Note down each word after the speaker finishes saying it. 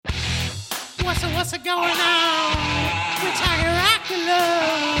What's going on? We're talking rock and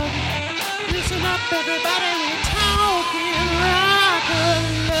love. Listen up, everybody. We're talking rock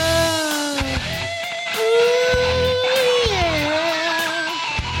and love. Ooh, yeah.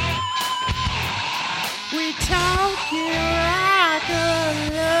 We're talking rock and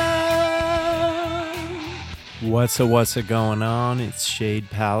love. What's going on? It's Shade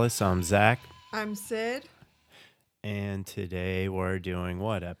Palace. I'm Zach. I'm Sid. And today we're doing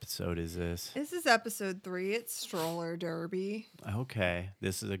what episode is this? This is episode 3. It's Stroller Derby. Okay,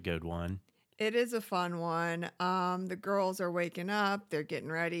 this is a good one. It is a fun one. The girls are waking up. They're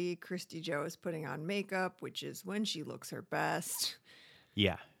getting ready. Christy Joe is putting on makeup, which is when she looks her best.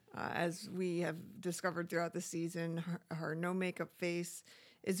 Yeah. As we have discovered throughout the season, her no makeup face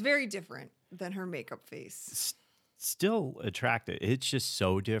is very different than her makeup face. Still attractive. It's just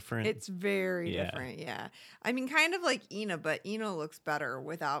so different. It's very different, yeah. I mean, kind of like Ina, but Ina looks better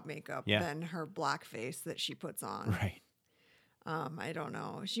without makeup than her black face that she puts on. Right. I don't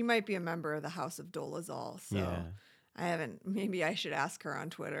know. She might be a member of the House of Dolezal, so I haven't. Maybe I should ask her on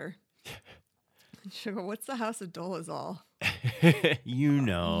Twitter. She'll go, "What's the House of Dolezal?" You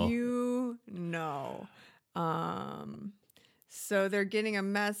know. You know. So they're getting a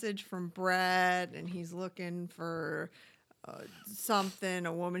message from Brett, and he's looking for something,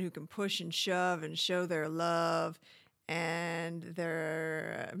 a woman who can push and shove and show their love. And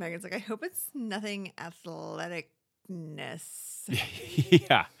Megan's like, I hope it's nothing athleticness.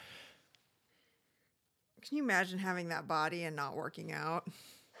 Yeah. Can you imagine having that body and not working out?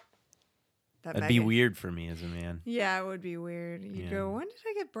 That'd be weird for me as a man. Yeah, it would be weird. You go, when did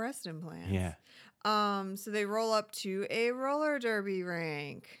I get breast implants? Yeah. So they roll up to a roller derby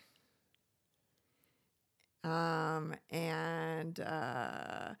rink. It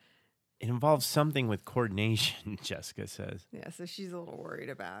involves something with coordination, Jessica says. Yeah, so she's a little worried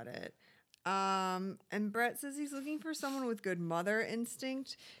about it. And Brett says he's looking for someone with good mother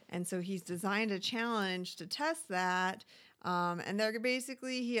instinct, and so he's designed a challenge to test that. And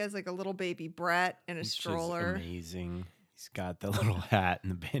he has like a little baby Brett in a stroller. Just amazing. He's got the little hat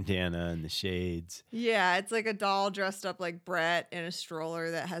and the bandana and the shades. Yeah, it's like a doll dressed up like Brett in a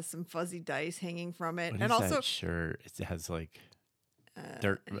stroller that has some fuzzy dice hanging from it. What and is also that shirt? It has like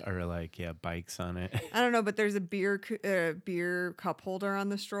dirt or bikes on it. I don't know, but there's a beer cup holder on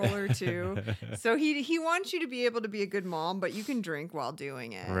the stroller too. So he wants you to be able to be a good mom, but you can drink while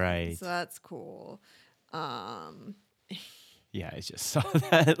doing it. Right. So that's cool. Yeah, I just saw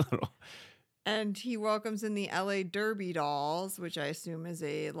that little. And he welcomes in the LA Derby Dolls, which I assume is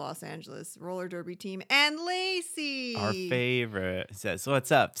a Los Angeles roller derby team, and Lacey, Our favorite, says,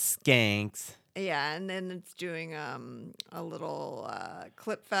 "What's up, skanks?" Yeah, and then it's doing a little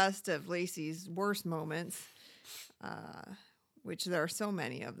clip fest of Lacey's worst moments, which there are so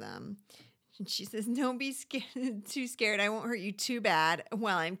many of them. And she says, "Don't be too scared. I won't hurt you too bad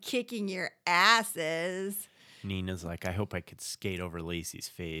while I'm kicking your asses." Nina's like, I hope I could skate over Lacey's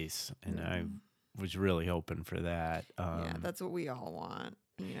face. And I was really hoping for that. Yeah, that's what we all want.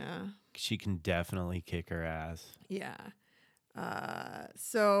 Yeah. She can definitely kick her ass. Yeah.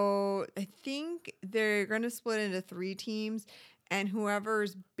 So I think they're going to split into 3 teams, and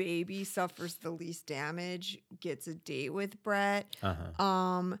whoever's baby suffers the least damage gets a date with Brett.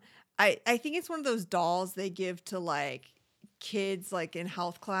 Uh-huh. I think it's one of those dolls they give to like kids like in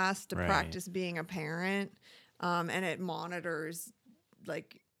health class to practice being a parent. And it monitors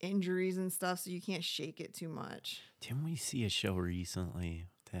like injuries and stuff, so you can't shake it too much. Didn't we see a show recently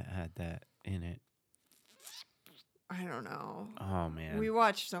that had that in it? I don't know. Oh, man. We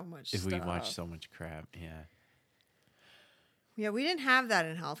watched so much stuff. We watched so much crap, yeah. Yeah, we didn't have that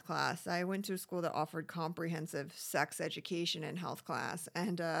in health class. I went to a school that offered comprehensive sex education in health class.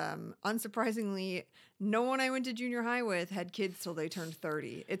 And unsurprisingly, no one I went to junior high with had kids till they turned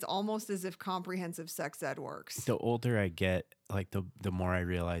 30. It's almost as if comprehensive sex ed works. The older I get, like the more I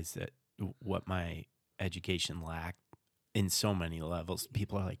realize that what my education lacked in so many levels.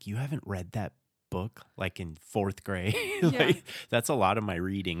 People are like, you haven't read that book like in 4th grade. Like, that's a lot of my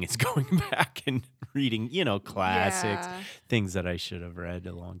reading is going back and reading, classics, things that I should have read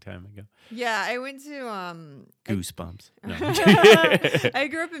a long time ago. Yeah, I went to Goosebumps. No. I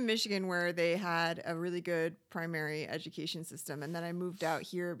grew up in Michigan where they had a really good primary education system, and then I moved out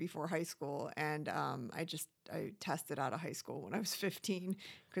here before high school, and I tested out of high school when I was 15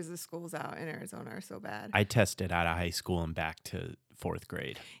 because the schools out in Arizona are so bad. I tested out of high school and back to 4th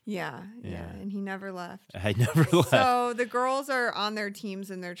grade. Yeah, and he never left. I never left. So the girls are on their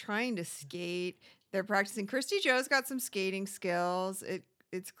teams and they're trying to skate. They're practicing. Christy Joe's got some skating skills.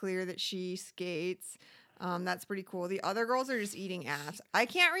 It's clear that she skates. That's pretty cool. The other girls are just eating ass. I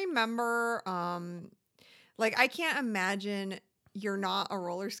can't remember. Like I can't imagine you're not a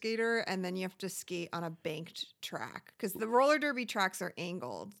roller skater and then you have to skate on a banked track because the roller derby tracks are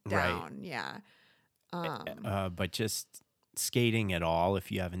angled down. Right. Yeah. But just skating at all,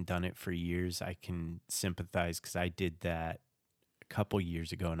 if you haven't done it for years, I can sympathize because I did that a couple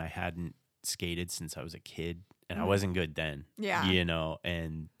years ago and I hadn't skated since I was a kid and I wasn't good then. Yeah. You know,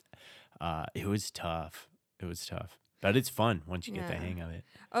 and it was tough. It was tough. But it's fun once you get the hang of it.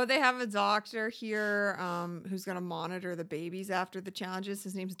 Oh, they have a doctor here who's going to monitor the babies after the challenges.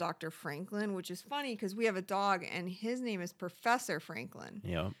 His name's Dr. Franklin, which is funny because we have a dog and his name is Professor Franklin.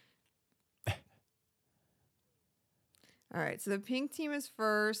 Yep. All right, so the pink team is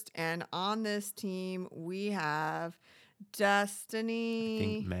first, and on this team we have Destiny. I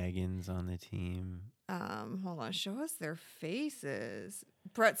think Megan's on the team. Hold on, show us their faces.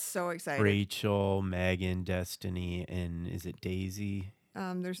 Brett's so excited. Rachel, Megan, Destiny, and is it Daisy?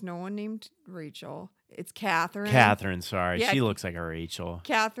 There's no one named Rachel. It's Catherine. Catherine, sorry. Yeah, she looks like a Rachel.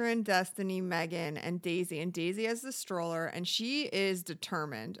 Catherine, Destiny, Megan, and Daisy. And Daisy has the stroller, and she is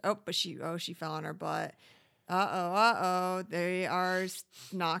determined. But she fell on her butt. They are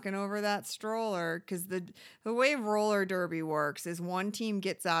knocking over that stroller because the way roller derby works is one team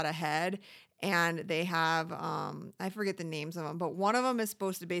gets out ahead and they have, I forget the names of them, but one of them is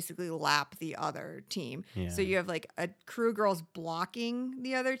supposed to basically lap the other team. Yeah. So you have like a crew of girls blocking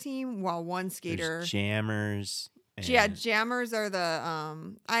the other team while one skater. There's jammers. Yeah, jammers are the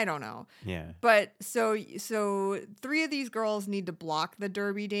I don't know. Yeah. But so 3 of these girls need to block the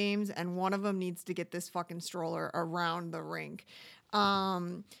Derby dames and one of them needs to get this fucking stroller around the rink.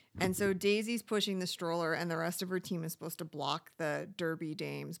 And so Daisy's pushing the stroller and the rest of her team is supposed to block the Derby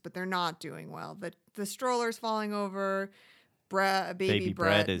dames, but they're not doing well. The stroller's falling over. Baby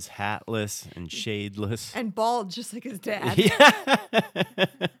Brett is hatless and shadeless. And bald just like his dad. Yeah.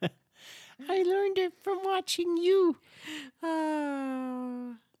 I learned it from watching you.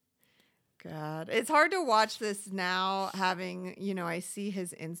 Oh, God. It's hard to watch this now having, I see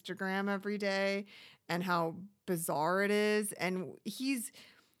his Instagram every day and how bizarre it is. And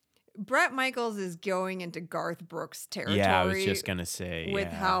Bret Michaels is going into Garth Brooks territory. Yeah, I was just going to say.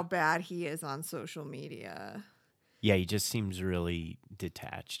 With how bad he is on social media. Yeah, he just seems really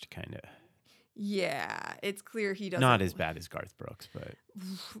detached, kind of. Yeah, it's clear he doesn't. Not as bad as Garth Brooks,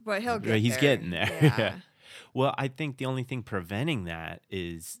 but he'll get he's there. Getting there. Yeah. Yeah. Well, I think the only thing preventing that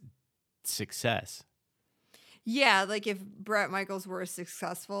is success. Yeah, like if Bret Michaels were as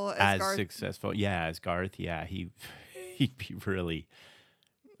successful as Garth. As Garth, yeah, he'd be really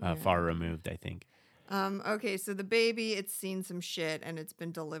far removed, I think. Okay, so the baby, it's seen some shit and it's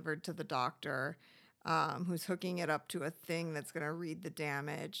been delivered to the doctor. Who's hooking it up to a thing that's going to read the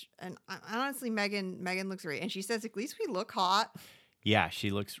damage. And honestly, Megan looks great. And she says, at least we look hot. Yeah, she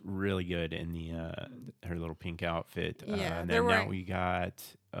looks really good in the her little pink outfit. Yeah, and then now we got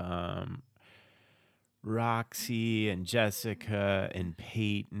Roxy and Jessica and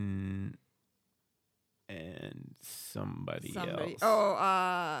Peyton and somebody else.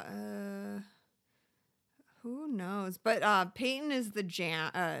 Oh, who knows? But Peyton is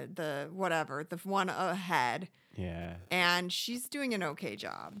the one ahead. Yeah. And she's doing an okay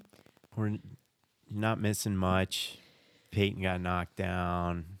job. We're not missing much. Peyton got knocked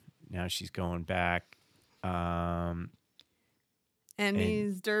down. Now she's going back. And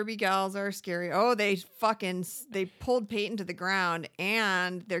these Derby gals are scary. Oh, they pulled Peyton to the ground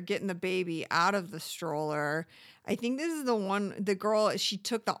and they're getting the baby out of the stroller. I think this is the girl, she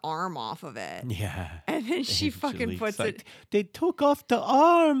took the arm off of it. Yeah. And then she fucking puts it. They took off the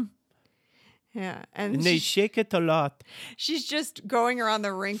arm. Yeah. And they shake it a lot. She's just going around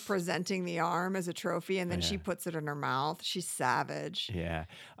the rink presenting the arm as a trophy, and then she puts it in her mouth. She's savage. Yeah.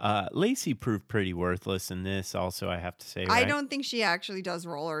 Lacey proved pretty worthless in this also, I have to say. Right? I don't think she actually does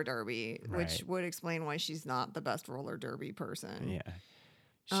roller derby, which would explain why she's not the best roller derby person. Yeah.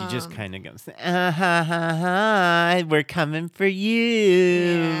 She just kind of goes, we're coming for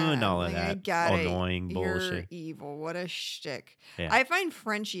you, and all of that annoying bullshit. You're evil. What a shtick. Yeah. I find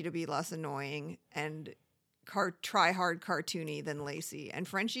Frenchie to be less annoying and try hard cartoony than Lacey, and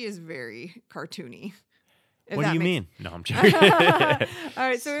Frenchie is very cartoony. What do you mean? No, I'm joking. All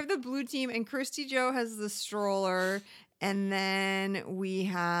right, so we have the blue team, and Christy Joe has the stroller, and then we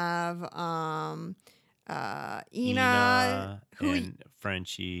have Ina and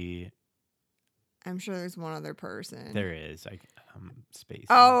Frenchie. I'm sure there's one other person. There is. Space.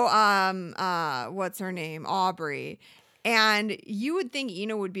 Oh, what's her name? Aubrey. And you would think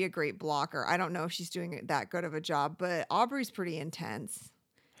Ina would be a great blocker. I don't know if she's doing that good of a job, but Aubrey's pretty intense.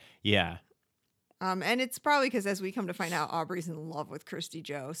 Yeah. And it's probably because, as we come to find out, Aubrey's in love with Christy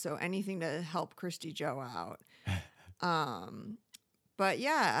Joe. So anything to help Christy Joe out. But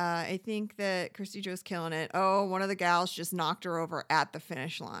yeah, I think that Christy Joe's killing it. Oh, one of the gals just knocked her over at the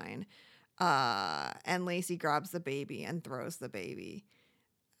finish line. And Lacey grabs the baby and throws the baby.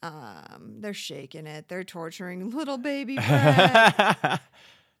 They're shaking it. They're torturing little baby Brett.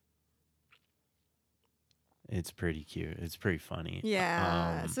 It's pretty cute. It's pretty funny.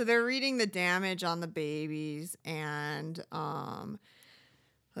 Yeah. So they're reading the damage on the babies, and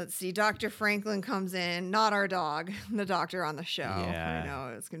let's see, Dr. Franklin comes in, not our dog, the doctor on the show. Yeah. I know,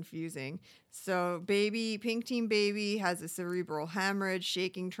 it's confusing. So Pink Team Baby has a cerebral hemorrhage,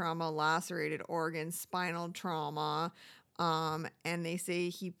 shaking trauma, lacerated organs, spinal trauma. And they say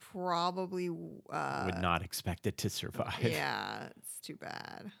he probably would not expect it to survive. Yeah, it's too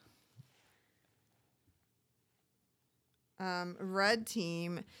bad. Red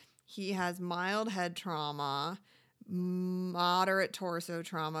Team, he has mild head trauma, moderate torso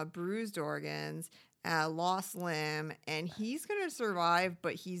trauma, bruised organs, lost limb, and he's going to survive,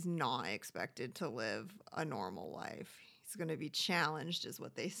 but he's not expected to live a normal life. He's going to be challenged, is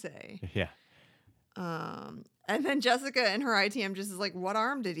what they say. Yeah. And then Jessica in her ITM just is like, what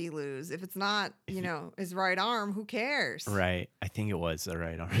arm did he lose? If it's not, his right arm, who cares? Right. I think it was the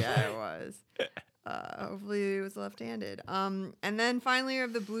right arm. Yeah, it was. Hopefully it was left-handed. And then finally we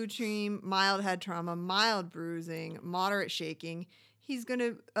have the blue team, mild head trauma, mild bruising, moderate shaking. He's going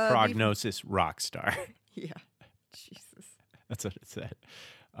to... Prognosis rock star. Yeah. Jesus. That's what it said.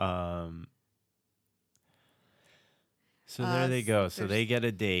 So there they go. So they get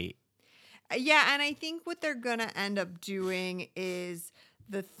a date. Yeah, and I think what they're going to end up doing is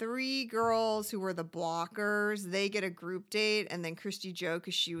the three girls who were the blockers, they get a group date, and then Christy Joe,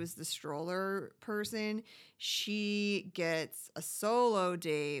 because she was the stroller person, she gets a solo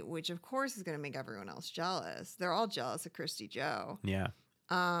date, which of course is going to make everyone else jealous. They're all jealous of Christy Joe. Yeah.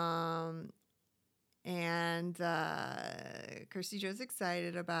 And Christy Joe's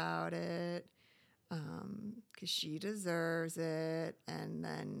excited about it. Because she deserves it. And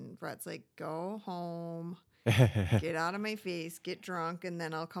then Brett's like, go home, get out of my face, get drunk, and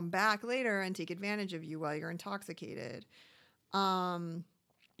then I'll come back later and take advantage of you while you're intoxicated. Yeah,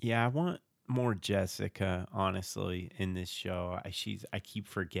 I want more Jessica, honestly, in this show. I keep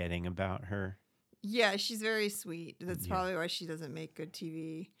forgetting about her. Yeah, she's very sweet. That's probably why she doesn't make good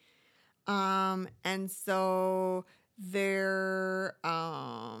TV. And so they're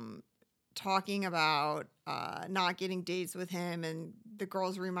talking about not getting dates with him, and the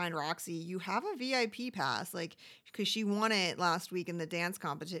girls remind Roxy, you have a VIP pass, like, because she won it last week in the dance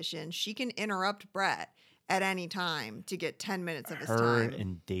competition. She can interrupt Brett at any time to get 10 minutes of his time. Her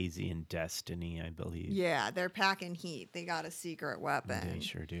and Daisy and Destiny, I believe. Yeah, they're packing heat. They got a secret weapon. They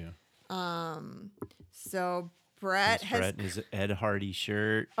sure do. So Brett in his Ed Hardy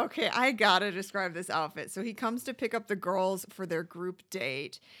shirt. Okay, I gotta describe this outfit. So he comes to pick up the girls for their group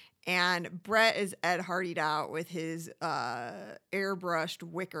date, and Brett is Ed Hardy'd out with his airbrushed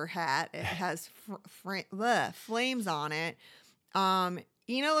wicker hat. It has flames on it.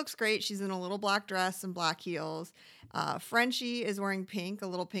 Ina looks great. She's in a little black dress and black heels. Frenchie is wearing pink, a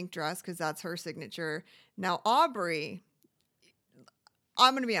little pink dress, because that's her signature. Now, Aubrey,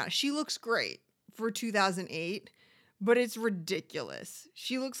 I'm going to be honest, she looks great for 2008, but it's ridiculous.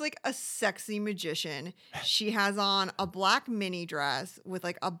 She looks like a sexy magician. She has on a black mini dress with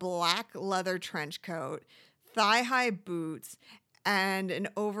like a black leather trench coat, thigh-high boots, and an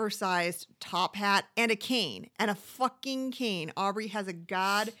oversized top hat and a cane. And a fucking cane. Aubrey has a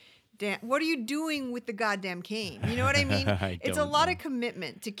goddamn... What are you doing with the goddamn cane? You know what I mean? It's a lot of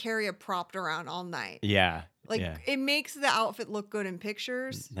commitment to carry a prop around all night. Yeah. Like, it makes the outfit look good in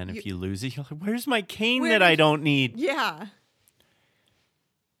pictures. Then if you lose it, you're like, where's my cane that I don't need? Yeah.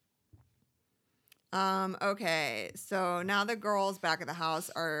 Okay, so now the girls back at the house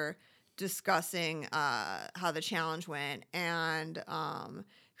are discussing how the challenge went. And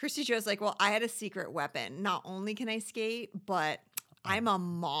Christy Joe's like, well, I had a secret weapon. Not only can I skate, but I'm a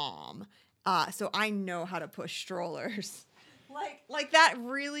mom. So I know how to push strollers. Like that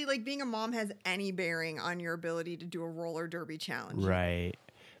really, like being a mom has any bearing on your ability to do a roller derby challenge. Right.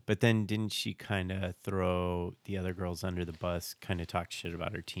 But then didn't she kind of throw the other girls under the bus, kind of talk shit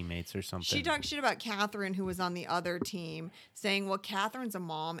about her teammates or something? She talked shit about Catherine, who was on the other team, saying, well, Catherine's a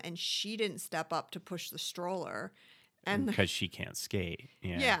mom and she didn't step up to push the stroller. And because she can't skate.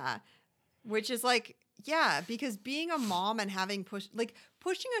 Yeah. Yeah. Which is like, Yeah, because being a mom and having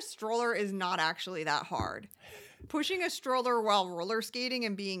pushing a stroller is not actually that hard. Pushing a stroller while roller skating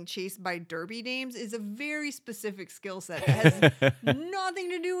and being chased by derby dames is a very specific skill set. It has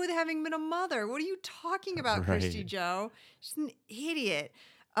nothing to do with having been a mother. What are you talking about, Christy Right. Joe? She's an idiot.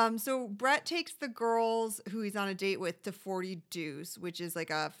 So Brett takes the girls who he's on a date with to 40 Deuce, which is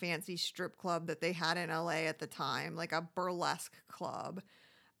like a fancy strip club that they had in LA at the time, like a burlesque club.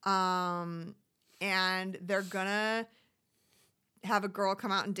 And they're gonna have a girl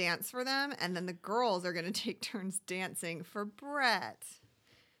come out and dance for them, and then the girls are going to take turns dancing for Brett,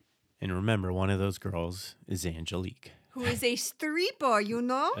 And remember, one of those girls is Angelique, who is a stripper, you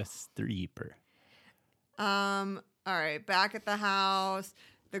know? a stripper. All right, back at the house,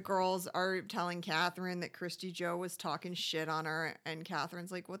 the girls are telling Catherine that Christy Joe was talking shit on her, and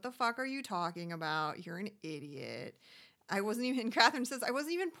Catherine's like, "What the fuck are you talking about? You're an idiot." Catherine says, "I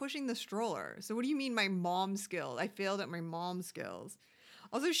wasn't even pushing the stroller. So what do you mean my mom skills? I failed at my mom skills."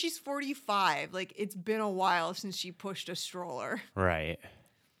 Also, she's 45. Like, it's been a while since she pushed a stroller. Right.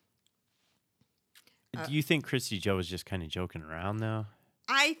 Do you think Christy Joe was just kind of joking around, though?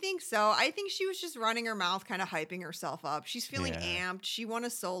 I think so. I think she was just running her mouth, kind of hyping herself up. She's feeling Yeah. amped. She won a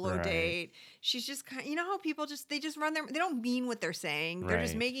solo Right. date. She's just kind of, you know how people they just they don't mean what they're saying. They're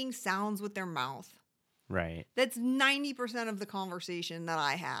just Right. making sounds with their mouth. Right. That's 90% of the conversation that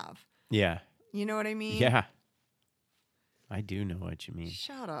I have. Yeah. You know what I mean? Yeah. I do know what you mean.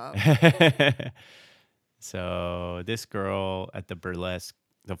 Shut up. So this girl at the burlesque,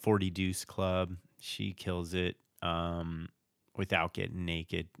 the 40 Deuce Club, she kills it without getting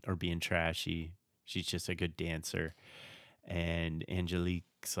naked or being trashy. She's just a good dancer. And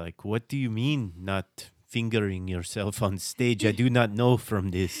Angelique's like, "What do you mean not fingering yourself on stage? I do not know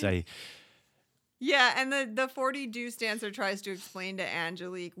from this. Yeah, and the 40 Deuce dancer tries to explain to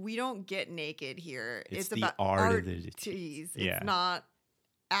Angelique, we don't get naked here. It's the about art of the tease. yeah. It's not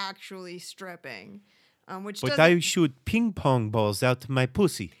actually stripping. Which But doesn't, I shoot ping pong balls out my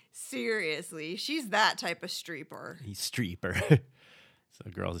pussy." seriously, she's that type of streeper. He's streeper. So the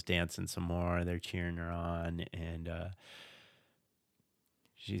girl's dancing some more. They're cheering her on. And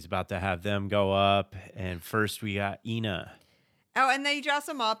she's about to have them go up. And first we got Ina. Oh, and they dress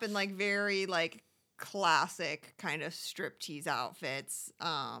them up in like very like classic kind of striptease outfits.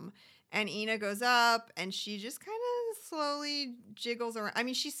 And Ina goes up and she just kind of slowly jiggles around. I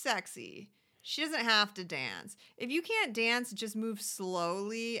mean, she's sexy. She doesn't have to dance. If you can't dance, just move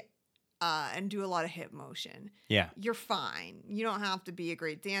slowly and do a lot of hip motion. Yeah. You're fine. You don't have to be a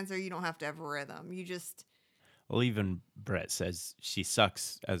great dancer. You don't have to have rhythm. You just... Well, even Brett says she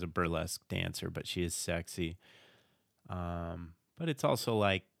sucks as a burlesque dancer, but she is sexy. But it's also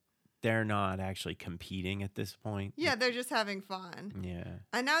like they're not actually competing at this point. Yeah, they're just having fun. Yeah.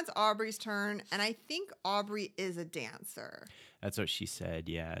 And now it's Aubrey's turn, and I think Aubrey is a dancer. That's what she said.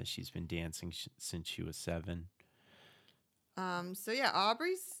 Yeah, she's been dancing since she was 7. So yeah,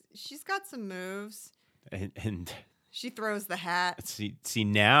 she's got some moves. And She throws the hat. see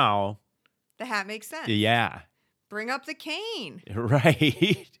now. The hat makes sense. Yeah. Bring up the cane.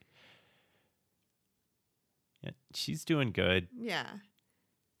 Right. Yeah, she's doing good. Yeah.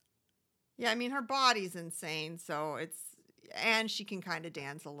 Yeah, I mean, her body's insane, so and she can kind of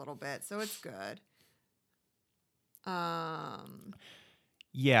dance a little bit, so it's good.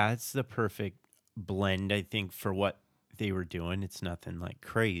 Yeah, it's the perfect blend, I think, for what they were doing. It's nothing like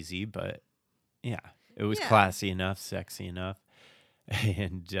crazy, but yeah, it was classy enough, sexy enough.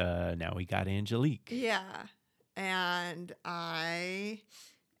 And now we got Angelique. Yeah. And I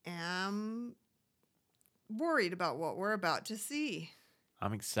am worried about what we're about to see.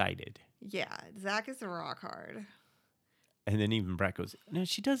 I'm excited. Yeah, Zach is a rock hard. And then even Brett goes, "No,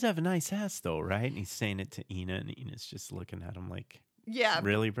 she does have a nice ass, though, right?" And he's saying it to Ina, and Ina's just looking at him like, yeah,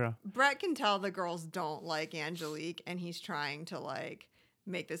 really, bro? Brett can tell the girls don't like Angelique, and he's trying to like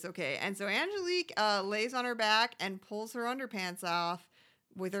make this okay. And so Angelique lays on her back and pulls her underpants off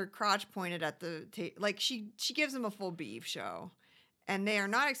with her crotch pointed at the like she gives them a full beef show, and they are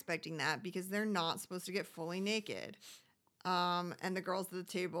not expecting that because they're not supposed to get fully naked. And the girls at the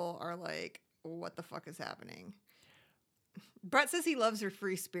table are like, "What the fuck is happening?" Brett says he loves her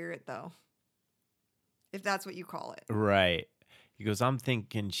free spirit, though, if that's what you call it. Right. He goes, "I'm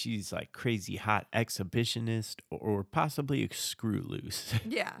thinking she's like crazy hot exhibitionist or possibly a screw loose."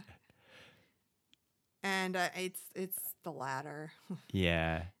 Yeah. And it's the latter.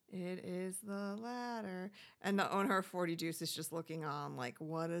 Yeah. It is the latter. And the owner of 40 Deuce is just looking on like,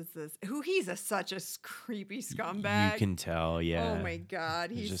 what is this? He's such a creepy scumbag. You can tell, yeah. Oh my God.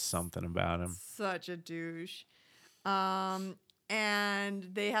 There's just something about him. Such a douche. and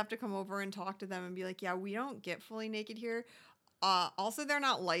they have to come over and talk to them and be like, yeah, we don't get fully naked here. Also, they're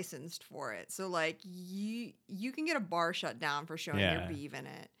not licensed for it. So, like, you can get a bar shut down for showing your Yeah. beeve in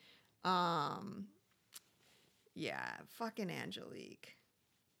it. Yeah, fucking Angelique.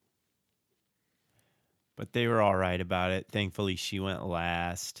 But they were all right about it. Thankfully, she went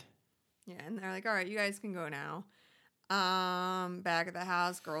last. Yeah, and they're like, all right, you guys can go now. Back at the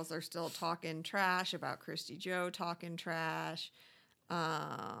house, girls are still talking trash about Christy Joe talking trash.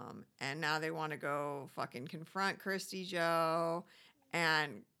 And now they want to go fucking confront Christy Joe.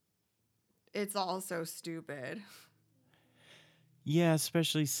 And it's all so stupid. Yeah,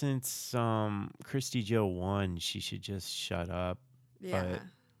 especially since Christy Joe won, she should just shut up. Yeah.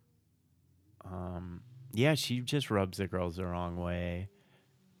 Yeah, she just rubs the girls the wrong way.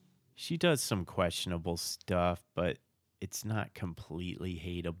 She does some questionable stuff, but it's not completely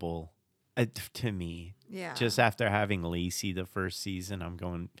hateable to me. Yeah. Just after having Lacey the first season, I'm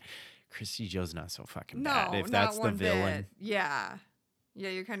going, Christy Joe's not so fucking bad. If that's the villain. Bit. Yeah. Yeah,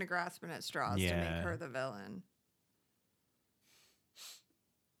 you're kind of grasping at straws to Yeah. make her the villain.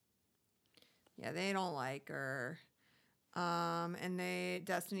 Yeah, they don't like her. And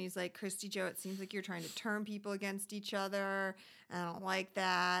Destiny's like, Christy Joe, it seems like you're trying to turn people against each other. And I don't like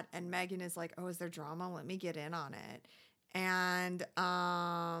that. And Megan is like, oh, is there drama? Let me get in on it. And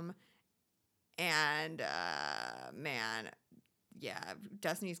man, yeah,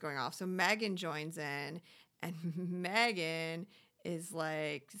 Destiny's going off. So Megan joins in, and Megan is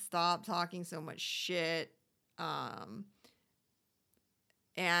like, stop talking so much shit.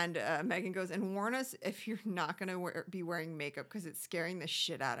 And Megan goes, and warn us if you're not going to be wearing makeup because it's scaring the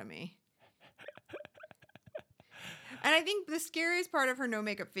shit out of me. And I think the scariest part of her no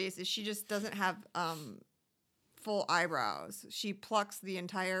makeup face is she just doesn't have full eyebrows. She plucks the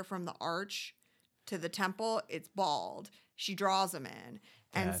entire from the arch to the temple. It's bald. She draws them in.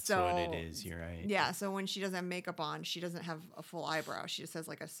 And That's so, what it is. You're right. Yeah. So when she doesn't have makeup on, she doesn't have a full eyebrow. She just has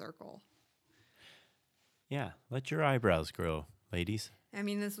like a circle. Yeah. Let your eyebrows grow, ladies. I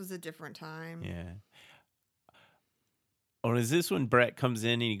mean, this was a different time. Yeah. Or is this when Brett comes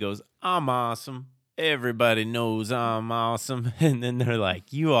in and he goes, I'm awesome. Everybody knows I'm awesome. And then they're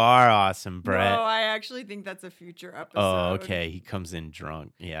like, you are awesome, Brett. No, I actually think that's a future episode. Oh, okay. He comes in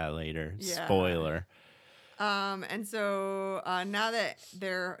drunk. Yeah, later. Yeah. Spoiler. And so now that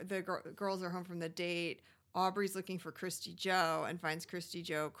the girls are home from the date, Aubrey's looking for Christy Joe and finds Christy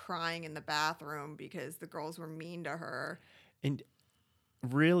Joe crying in the bathroom because the girls were mean to her. And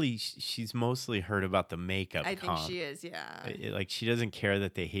really, she's mostly heard about the makeup I comp. think she is, yeah. Like, she doesn't care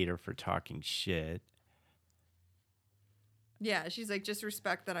that they hate her for talking shit. Yeah, she's like, just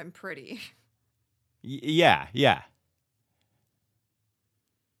respect that I'm pretty. Yeah.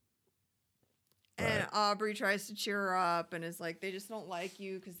 And Aubrey tries to cheer her up and is like, they just don't like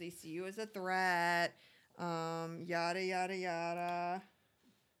you because they see you as a threat. Yada, yada, yada.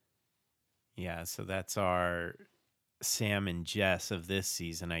 Yeah, so that's our Sam and Jess of this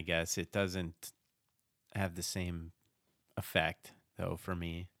season, I guess. It doesn't have the same effect, though, for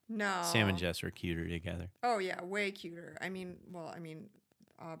me. No. Sam and Jess are cuter together. Oh, yeah, way cuter. I mean,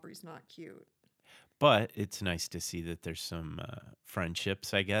 Aubrey's not cute. But it's nice to see that there's some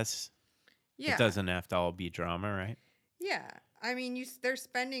friendships, I guess. Yeah. It doesn't have to all be drama, right? Yeah. I mean, they're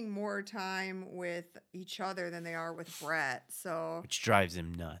spending more time with each other than they are with Brett. So, Which drives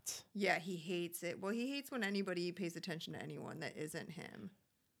him nuts. yeah, he hates it. Well, he hates when anybody pays attention to anyone that isn't him.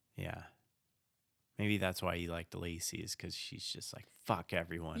 Yeah. Maybe that's why he liked Lacey, is because she's just like, fuck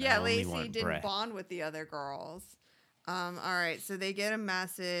everyone. Yeah, I only Lacey want didn't Brett. bond with the other girls. All right, so they get a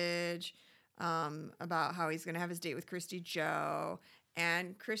message about how he's going to have his date with Christy Joe.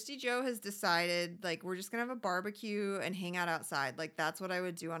 And Christy Joe has decided, like, we're just going to have a barbecue and hang out outside. Like, that's what I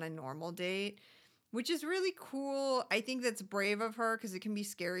would do on a normal date, which is really cool. I think that's brave of her because it can be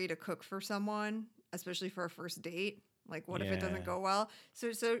scary to cook for someone, especially for a first date. Like, what if it doesn't go well? So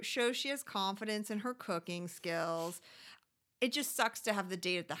it shows she has confidence in her cooking skills. It just sucks to have the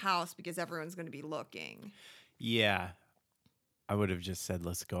date at the house because everyone's going to be looking. Yeah. I would have just said,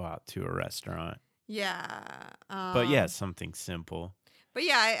 let's go out to a restaurant. Yeah. But yeah, something simple. But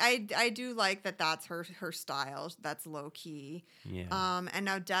yeah, I do like that that's her style. That's low key. Yeah. And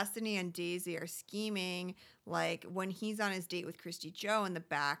now Destiny and Daisy are scheming. Like, when he's on his date with Christy Joe in the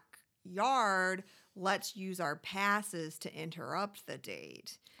backyard, let's use our passes to interrupt the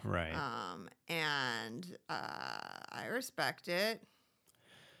date. Right. And I respect it.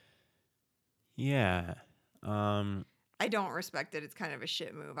 Yeah. I don't respect it. It's kind of a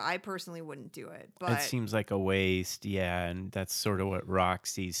shit move. I personally wouldn't do it. But It seems like a waste. Yeah. And that's sort of what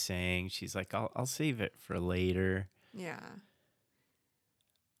Roxy's saying. She's like, I'll save it for later. yeah.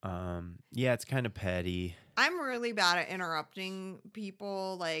 Yeah, it's kind of petty. I'm really bad at interrupting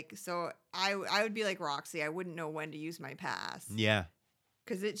people. Like, so I would be like Roxy. I wouldn't know when to use my pass. Yeah.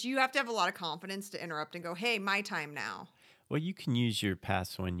 Because you have to have a lot of confidence to interrupt and go, hey, my time now. Well, you can use your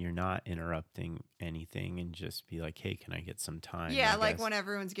pass when you're not interrupting anything and just be like, hey, can I get some time? Yeah, I like guess. when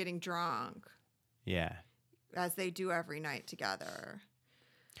everyone's getting drunk, Yeah. as they do every night together.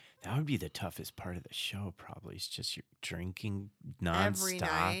 That would be the toughest part of the show, probably. It's just you're drinking Every nonstop.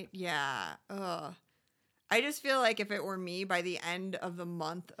 night. Yeah. Ugh. I just feel like if it were me by the end of the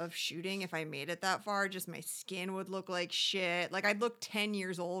month of shooting, if I made it that far, just my skin would look like shit. Like I'd look 10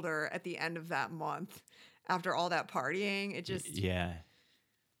 years older at the end of that month after all that partying. It just Yeah.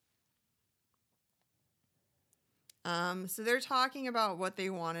 So they're talking about what they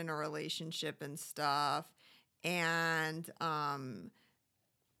want in a relationship and stuff. And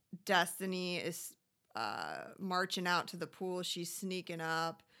Destiny is marching out to the pool. She's sneaking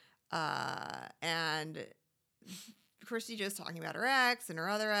up. And Christy just talking about her ex and her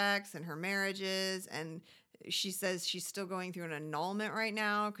other ex and her marriages. And she says she's still going through an annulment right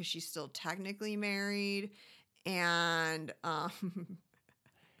now because she's still technically married. And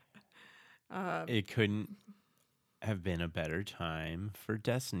It couldn't have been a better time for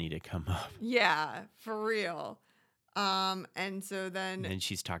Destiny to come up. yeah, for real. And so then And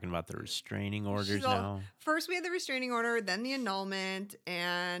she's talking about the restraining orders she's all- now. First we had the restraining order, then the annulment,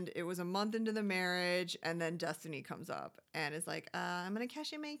 and it was a month into the marriage, and then Destiny comes up and is like, I'm gonna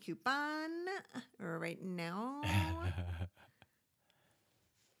cash in my coupon right now.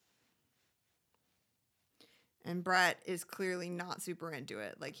 And Brett is clearly not super into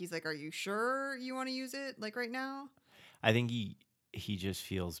it. Like he's like, are you sure you want to use it like right now? I think he just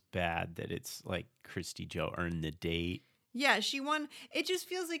feels bad that it's like Christy Joe earned the date. Yeah, she won. It just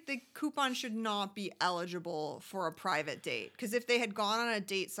feels like the coupon should not be eligible for a private date. Because if they had gone on a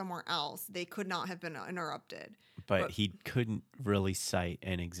date somewhere else, they could not have been interrupted. But he couldn't really cite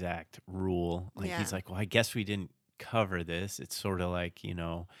an exact rule. Like he's Yeah. like, well, I guess we didn't cover this. It's sort of like, in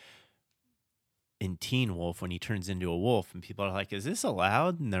Teen Wolf when he turns into a wolf and people are like, is this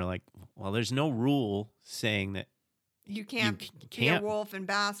allowed? And they're like, well, there's no rule saying that. You can't be a can't- wolf in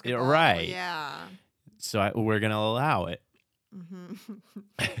basketball. right. Yeah. So we're going to allow it.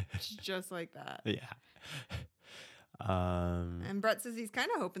 Just like that. Yeah. And Brett says he's kind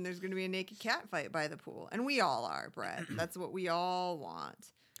of hoping there's going to be a naked cat fight by the pool. And we all are, Brett. That's what we all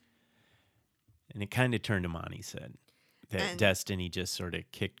want. And it kind of turned him on, he said. That And- Destiny just sort of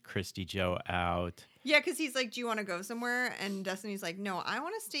kicked Christy Joe out. Yeah, because he's like, do you want to go somewhere? And Destiny's like, no, I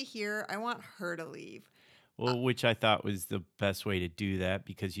want to stay here. I want her to leave. Well, which I thought was the best way to do that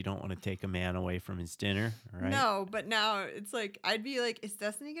because you don't want to take a man away from his dinner, right? No, but now it's like, I'd be like, is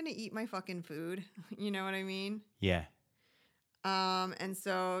Destiny going to eat my fucking food? You know what I mean? Yeah. And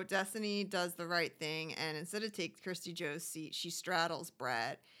so Destiny does the right thing. And instead of take Christy Joe's seat, she straddles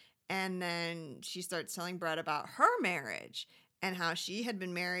Brett. And then she starts telling Brett about her marriage and how she had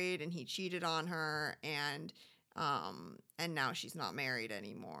been married and he cheated on her. And now she's not married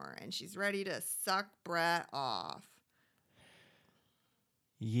anymore. And she's ready to suck Brett off.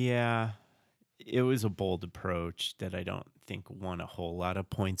 Yeah. It was a bold approach that I don't think won a whole lot of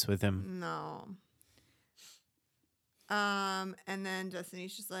points with him. No. And then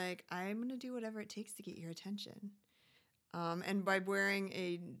Destiny's just like, I'm gonna do whatever it takes to get your attention. And by wearing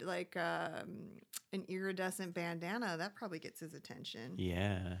an iridescent bandana, that probably gets his attention.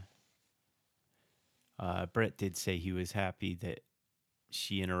 Yeah. Brett did say he was happy that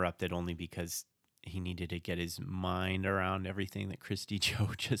she interrupted only because he needed to get his mind around everything that Christy Joe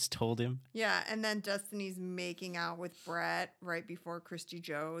just told him. Yeah, and then Destiny's making out with Brett right before Christy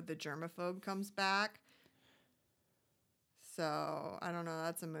Joe, the germaphobe, comes back. So, I don't know,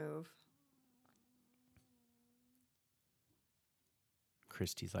 that's a move.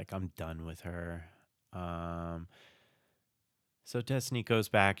 Christy's like, I'm done with her. So Destiny goes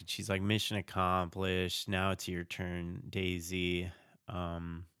back and she's like, mission accomplished. Now it's your turn, Daisy.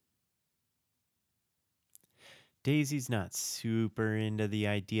 Daisy's not super into the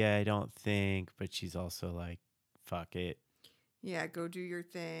idea, I don't think, but she's also like, fuck it. Yeah, go do your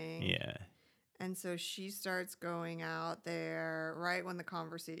thing. Yeah. And so she starts going out there right when the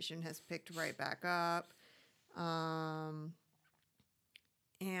conversation has picked right back up.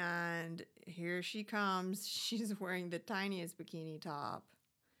 And here she comes. She's wearing the tiniest bikini top.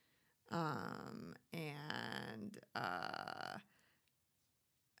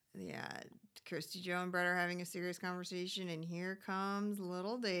 Yeah, Christy Joe and Brett are having a serious conversation, and here comes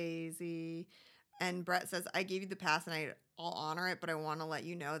little Daisy. And Brett says, I gave you the pass and I'll honor it, but I want to let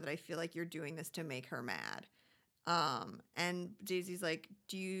you know that I feel like you're doing this to make her mad. And Daisy's like,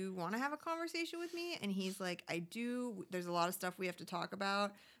 do you want to have a conversation with me? And he's like, I do. There's a lot of stuff we have to talk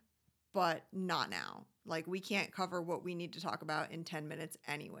about, but not now. Like, we can't cover what we need to talk about in 10 minutes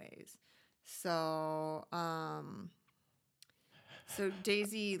anyways. So, so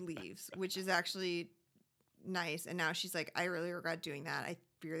Daisy leaves, which is actually nice. And now she's like, I really regret doing that. I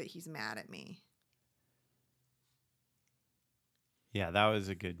fear that he's mad at me. Yeah, that was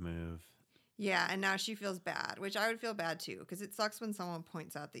a good move. Yeah, and now she feels bad, which I would feel bad too, because it sucks when someone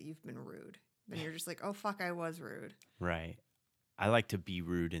points out that you've been rude. Then you're just like, oh, fuck, I was rude. Right. I like to be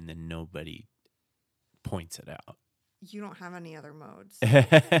rude and then nobody points it out. You don't have any other modes.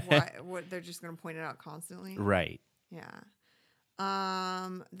 Why? What? They're just going to point it out constantly? Right. Yeah.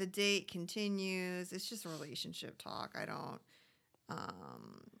 The date continues. It's just relationship talk. I don't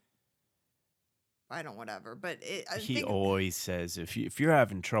whatever. But he always says, if you're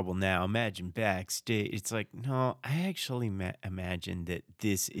having trouble now, imagine backstage. It's like, no, I actually imagine that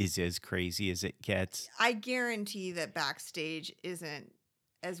this is as crazy as it gets. I guarantee that backstage isn't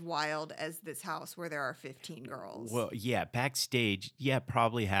as wild as this house where there are 15 girls. Well, yeah, backstage, yeah,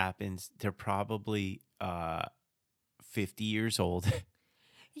 probably happens. They're probably 50 years old.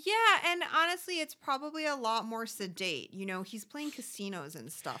 Yeah, and honestly, it's probably a lot more sedate. You know, he's playing casinos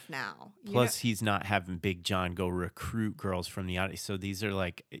and stuff now. Plus, he's not having Big John go recruit girls from the audience. So these are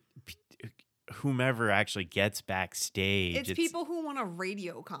like whomever actually gets backstage. It's people who want a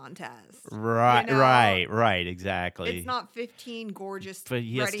radio contest. Right, you know? right, exactly. It's not 15 gorgeous. But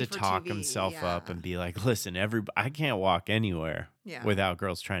he has to talk himself up and be like, listen, I can't walk anywhere without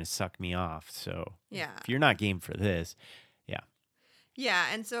girls trying to suck me off. So if you're not game for this, Yeah,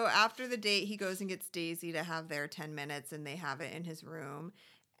 and so after the date, he goes and gets Daisy to have their 10 minutes, and they have it in his room.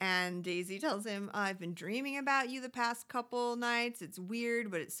 And Daisy tells him, I've been dreaming about you the past couple nights. It's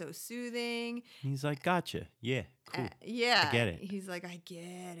weird, but it's so soothing. He's like, gotcha. Yeah, cool. Yeah. I get it. He's like, I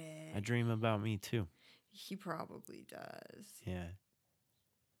get it. I dream about me, too. He probably does. Yeah.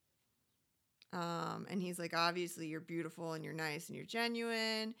 And he's like, obviously, you're beautiful and you're nice and you're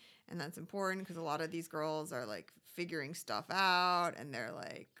genuine. And that's important because a lot of these girls are like figuring stuff out and they're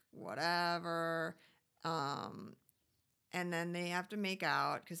like, whatever. And then they have to make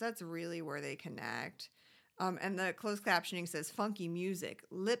out because that's really where they connect. And the closed captioning says funky music,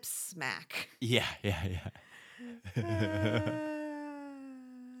 lip smack. Yeah.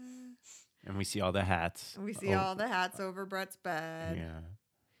 And we see all the hats. We see all the hats over Brett's bed. Yeah.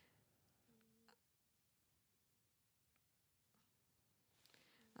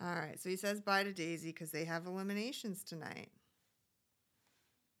 All right, so he says bye to Daisy because they have eliminations tonight.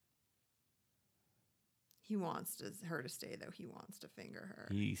 He wants her to stay, though. He wants to finger her.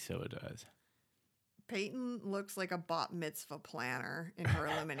 He so does. Peyton looks like a bat mitzvah planner in her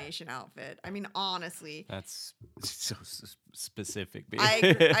elimination outfit. I mean, honestly, that's so specific.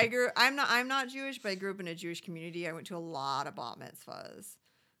 I grew. I'm not Jewish, but I grew up in a Jewish community. I went to a lot of bat mitzvahs.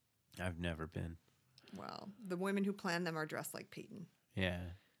 I've never been. Well, the women who plan them are dressed like Peyton. Yeah.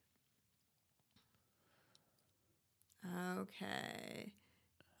 Okay.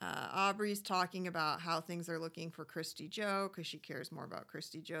 Aubrey's talking about how things are looking for Christy Joe because she cares more about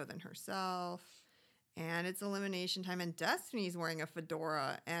Christy Joe than herself. And it's elimination time, and Destiny's wearing a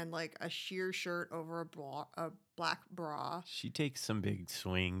fedora and like a sheer shirt over a black bra. She takes some big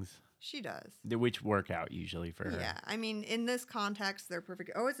swings. She does. Which work out usually for her. Yeah. I mean, in this context, they're perfect.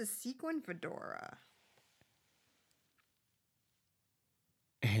 Oh, it's a sequin fedora.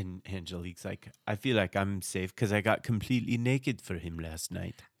 And Angelique's like, I feel like I'm safe because I got completely naked for him last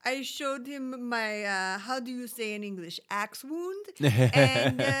night. I showed him my, how do you say in English, axe wound,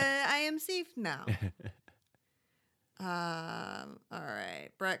 and I am safe now. All right.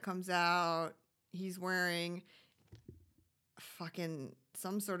 Brett comes out. He's wearing fucking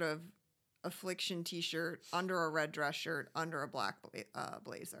some sort of affliction t-shirt under a red dress shirt under a black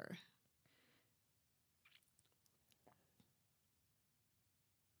blazer.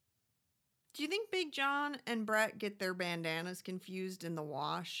 Do you think Big John and Brett get their bandanas confused in the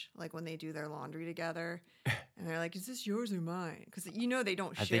wash, like when they do their laundry together? And they're like, is this yours or mine? Because they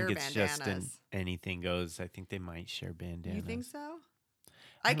don't share bandanas. I think it's just anything goes. I think they might share bandanas. You think so?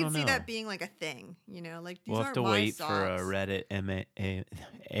 I could see that being like a thing, like these we'll aren't have to wait socks. for a Reddit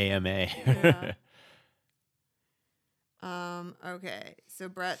AMA. Yeah. Okay. So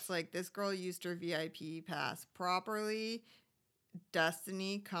Brett's like, this girl used her VIP pass properly.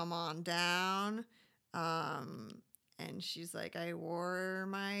 Destiny, come on down. And she's like, I wore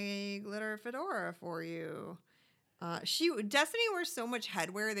my glitter fedora for you. Destiny wears so much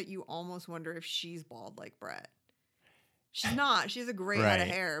headwear that you almost wonder if she's bald like Brett. She's not. She has a great head of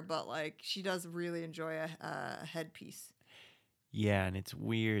Right. hair, but like she does really enjoy a headpiece. Yeah, and it's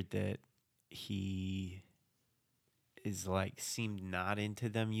weird that he is like seemed not into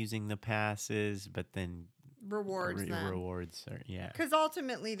them using the passes, but then Rewards them. rewards her. Yeah. Because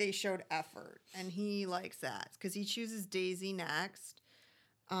ultimately they showed effort, and he likes that because he chooses Daisy next.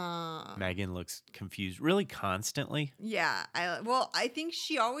 Megan looks confused really constantly. Yeah, I think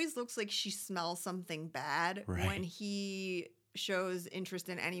she always looks like she smells something bad Right. when he shows interest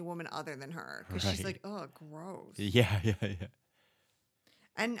in any woman other than her because she's Right. like, oh, gross. Yeah.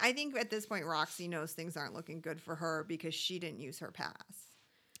 And I think at this point Roxy knows things aren't looking good for her because she didn't use her pass.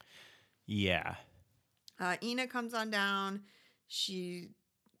 Yeah. Ina comes on down.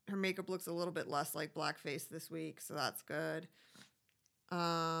 Her makeup looks a little bit less like blackface this week, so that's good.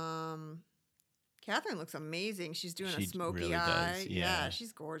 Catherine looks amazing. She's doing a She smoky really eye. does, yeah.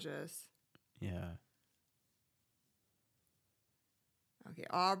 She's gorgeous. Yeah. Okay,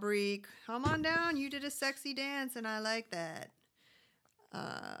 Aubrey, come on down. You did a sexy dance, and I like that.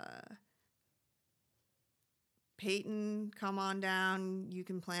 Peyton, come on down. You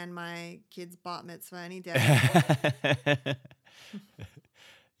can plan my kid's bat mitzvah any day.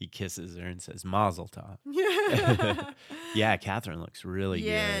 He kisses her and says Mazel Tov. Yeah, Yeah, Catherine looks really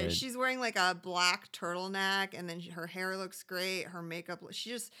good. she's wearing like a black turtleneck, and then her hair looks great. Her makeup,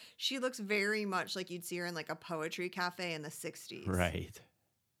 she looks very much like you'd see her in like a poetry cafe in the 60s. Right.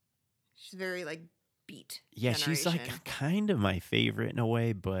 She's very like beat. Yeah, she's generation. like kind of my favorite in a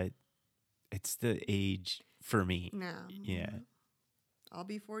way, but it's the age for me. No. Yeah. I'll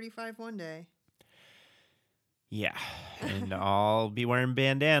be 45 one day. Yeah. And I'll be wearing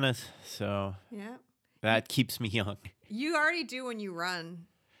bandanas, so Yeah. that keeps me young. You already do when you run.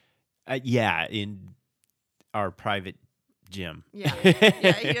 Yeah, in our private gym. Yeah.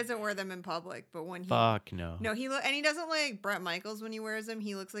 Yeah, he doesn't wear them in public, but when he Fuck no. No, and he doesn't like Bret Michaels when he wears them.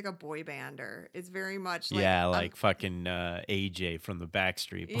 He looks like a boy bander. It's very much like Yeah, like fucking AJ from the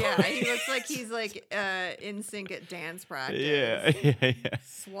Backstreet Boys. Yeah, he looks like he's like in sync at dance practice. Yeah.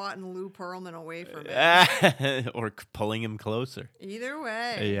 Swatting Lou Pearlman away from it. Or pulling him closer. Either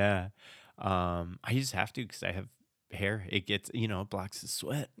way. Yeah. I just have to because I have hair. It gets, it blocks the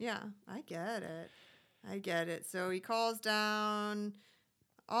sweat. Yeah, I get it. So he calls down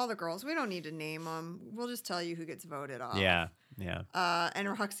all the girls. We don't need to name them. We'll just tell you who gets voted off. Yeah. And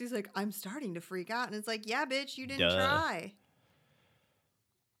Roxy's like, I'm starting to freak out. And it's like, yeah, bitch, you didn't Duh. try.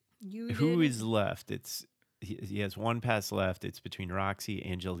 Who is left? He has one pass left. It's between Roxy,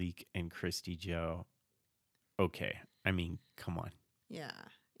 Angelique, and Christy Joe. Okay. I mean, come on. Yeah.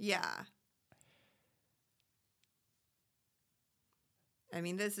 I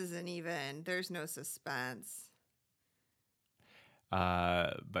mean, this isn't even, there's no suspense.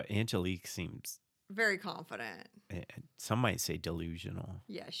 But Angelique seems, Very confident. some might say delusional.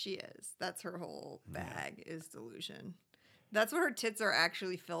 Yeah, she is. That's her whole bag is delusion. That's what her tits are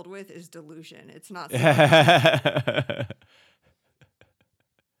actually filled with is delusion. It's not The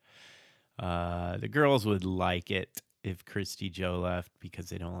girls would like it if Christy Joe left because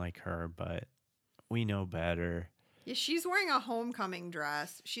they don't like her, but we know better. Yeah, she's wearing a homecoming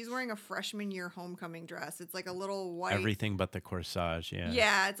dress. She's wearing a freshman year homecoming dress. It's like a little white. Everything but the corsage, yeah.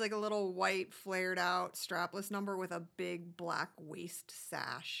 Yeah, it's like a little white flared out strapless number with a big black waist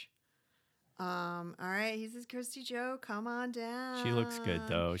sash. All right, he says, Christy Joe, come on down. She looks good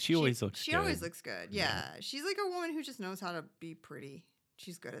though. She always looks good. She always looks good. Yeah. She's like a woman who just knows how to be pretty.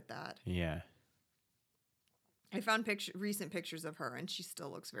 She's good at that. Yeah. I found recent pictures of her and she still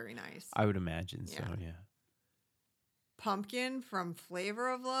looks very nice. I would imagine so, yeah. Pumpkin from Flavor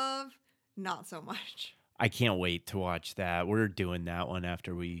of Love, not so much. I can't wait to watch that. We're doing that one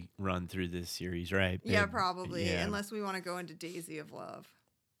after we run through this series, right? Yeah, probably. Yeah. Unless we want to go into Daisy of Love,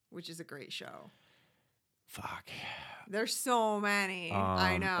 which is a great show. Fuck. There's so many.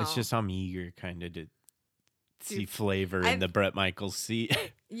 I know. It's just I'm eager kind of to see Flavor in the Bret Michaels seat.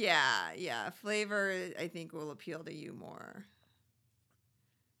 Yeah. Flavor, I think, will appeal to you more.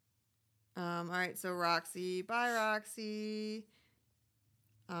 All right, so Roxy. Bye, Roxy.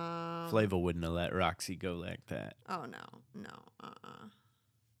 Flavor wouldn't have let Roxy go like that. Oh, no.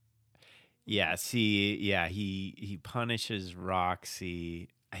 Yeah, he punishes Roxy.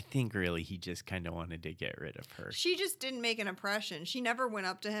 I think really he just kind of wanted to get rid of her. She just didn't make an impression. She never went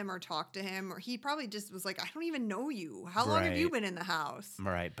up to him or talked to him, or he probably just was like, I don't even know you. How long have you been in the house?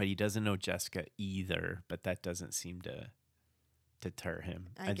 Right, but he doesn't know Jessica either, but that doesn't seem to deter him.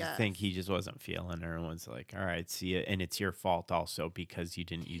 I think he just wasn't feeling her and was like, all right, see it. And it's your fault also because you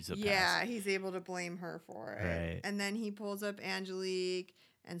didn't use the pass. Yeah, he's able to blame her for it. Right. And then he pulls up Angelique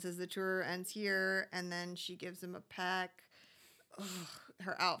and says the tour ends here. And then she gives him a peck. Ugh,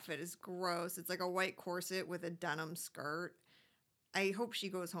 her outfit is gross. It's like a white corset with a denim skirt. I hope she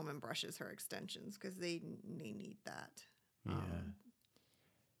goes home and brushes her extensions because they need that. Yeah.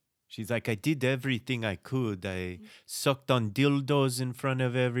 She's like, I did everything I could. I sucked on dildos in front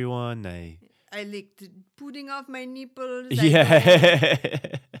of everyone. I licked pudding off my nipples. Yeah.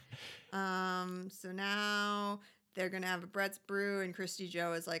 So now they're going to have a Brett's Brew, and Christy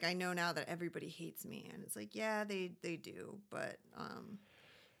Joe is like, I know now that everybody hates me. And it's like, yeah, they do. But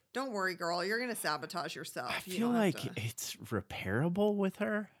don't worry, girl. You're going to sabotage yourself. I feel like it's repairable with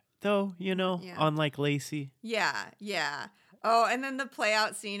her, though, unlike Lacey. Yeah. Oh, and then the play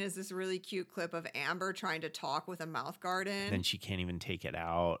out scene is this really cute clip of Amber trying to talk with a mouth guard in. And then she can't even take it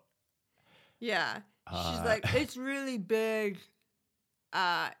out. Yeah. She's like, it's really big.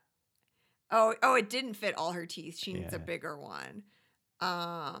 Oh, it didn't fit all her teeth. She needs a bigger one.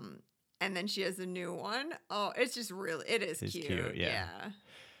 And then she has a new one. Oh, it's just really, it is cute. Yeah.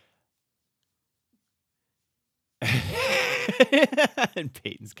 And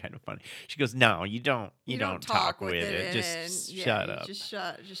Peyton's kind of funny. She goes, "No, you don't talk with it. Just shut up. Just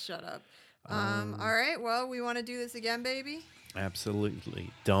shut up." All right. Well, we want to do this again, baby. Absolutely.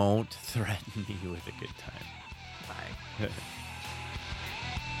 Don't threaten me with a good time. Bye.